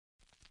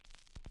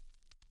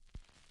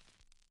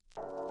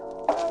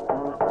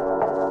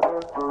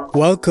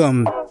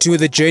Welcome to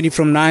the journey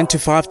from 9 to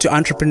 5 to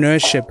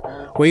entrepreneurship,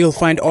 where you'll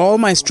find all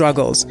my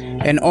struggles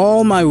and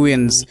all my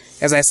wins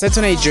as I set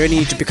on a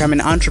journey to become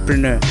an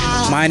entrepreneur.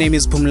 My name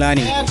is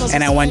Pumlani,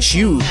 and I want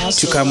you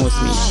to come with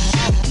me.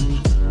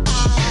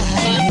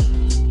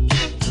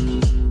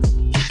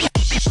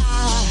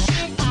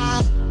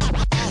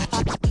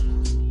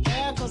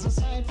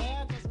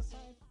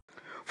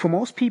 For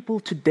most people,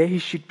 today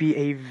should be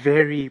a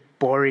very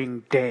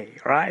boring day,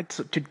 right?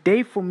 So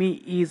today for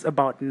me is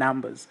about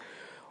numbers.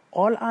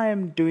 All I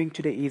am doing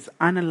today is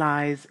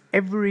analyze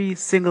every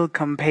single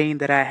campaign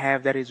that I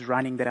have that is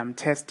running, that I'm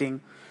testing,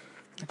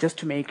 just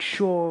to make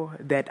sure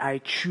that I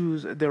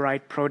choose the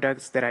right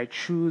products, that I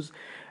choose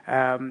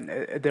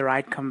the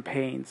right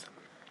campaigns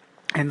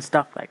and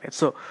stuff like that.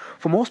 So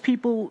for most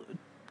people,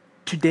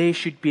 today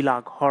should be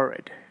like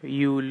horrid.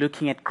 You're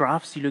looking at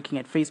graphs, you're looking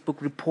at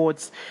Facebook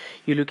reports,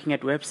 you're looking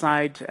at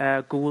website,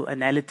 Google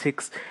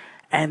Analytics,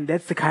 and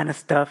that's the kind of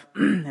stuff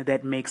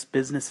that makes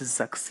businesses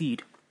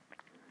succeed.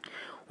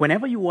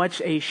 Whenever you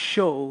watch a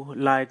show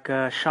like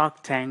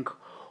Shark Tank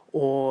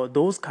or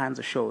those kinds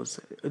of shows,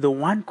 the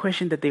one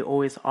question that they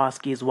always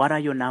ask is, what are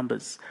your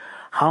numbers?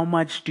 How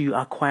much do you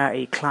acquire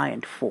a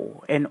client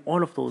for? And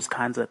all of those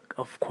kinds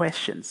of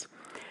questions.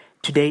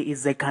 Today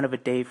is that kind of a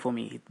day for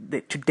me.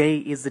 Today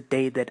is the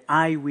day that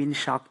I win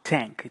Shark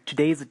Tank.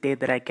 Today is the day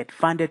that I get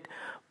funded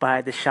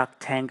by the Shark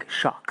Tank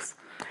sharks.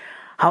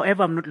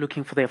 However, I'm not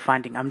looking for their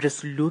funding. I'm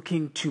just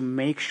looking to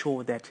make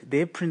sure that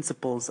their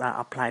principles are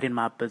applied in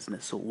my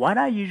business. So what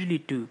I usually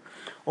do,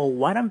 or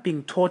what I'm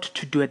being taught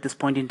to do at this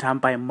point in time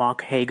by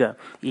Mark Hager,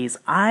 is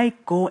I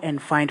go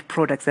and find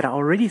products that are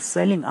already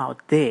selling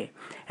out there,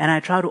 and I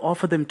try to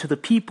offer them to the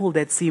people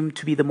that seem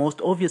to be the most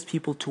obvious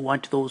people to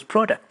want those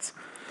products.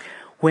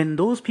 When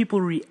those people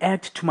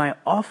react to my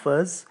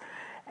offers,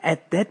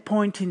 at that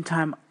point in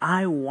time,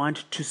 I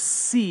want to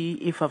see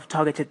if I've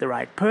targeted the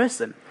right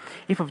person.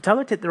 If I've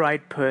targeted the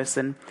right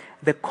person,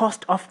 the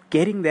cost of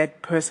getting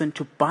that person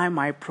to buy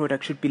my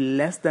product should be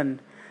less than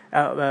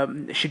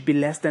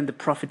the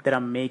profit that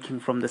I'm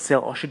making from the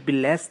sale, or should be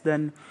less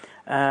than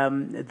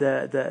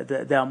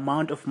the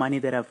amount of money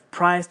that I've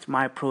priced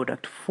my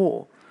product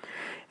for.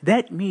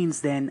 That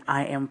means then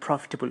I am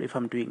profitable if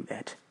I'm doing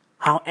that.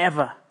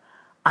 However,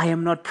 I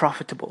am not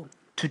profitable.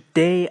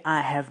 Today,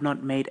 I have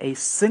not made a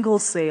single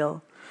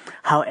sale.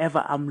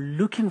 However, I'm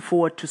looking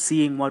forward to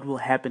seeing what will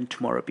happen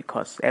tomorrow,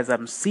 because as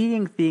I'm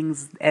seeing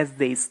things as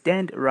they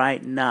stand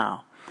right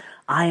now,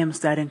 I am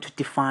starting to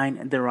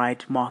define the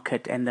right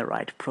market and the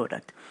right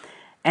product.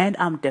 And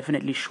I'm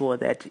definitely sure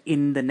that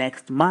in the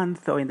next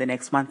month, or in the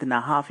next month and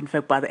a half, in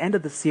fact, by the end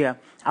of this year,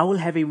 I will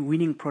have a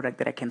winning product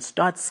that I can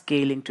start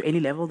scaling to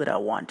any level that I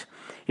want.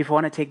 If I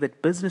want to take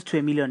that business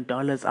to $1 million,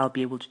 I'll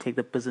be able to take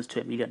the business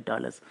to $1 million.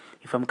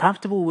 If I'm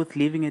comfortable with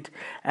leaving it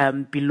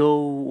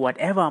below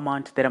whatever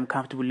amount that I'm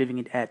comfortable leaving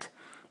it at,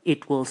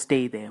 it will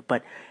stay there.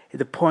 But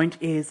the point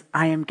is,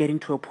 I am getting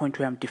to a point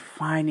where I'm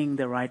defining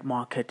the right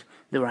market,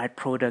 the right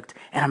product,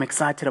 and I'm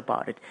excited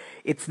about it.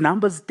 It's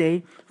numbers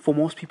day. For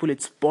most people,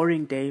 it's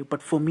boring day.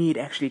 But for me, it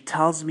actually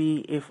tells me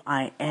if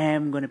I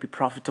am going to be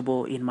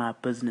profitable in my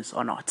business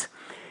or not.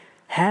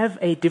 Have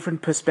a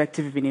different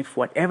perspective, even if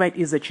whatever it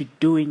is that you're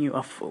doing,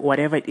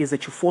 whatever it is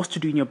that you're forced to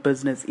do in your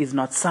business is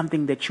not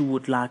something that you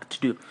would like to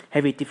do.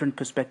 Have a different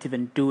perspective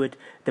and do it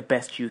the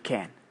best you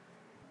can.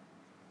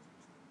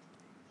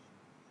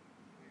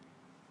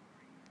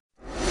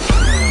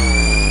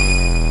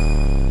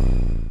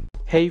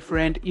 Hey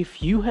friend,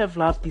 if you have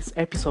loved this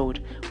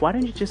episode, why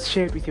don't you just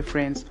share it with your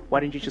friends? Why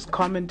don't you just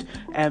comment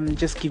and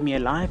just give me a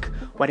like?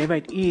 Whatever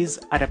it is,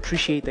 I'd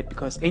appreciate that,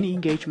 because any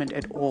engagement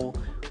at all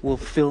will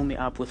fill me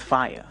up with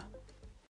fire.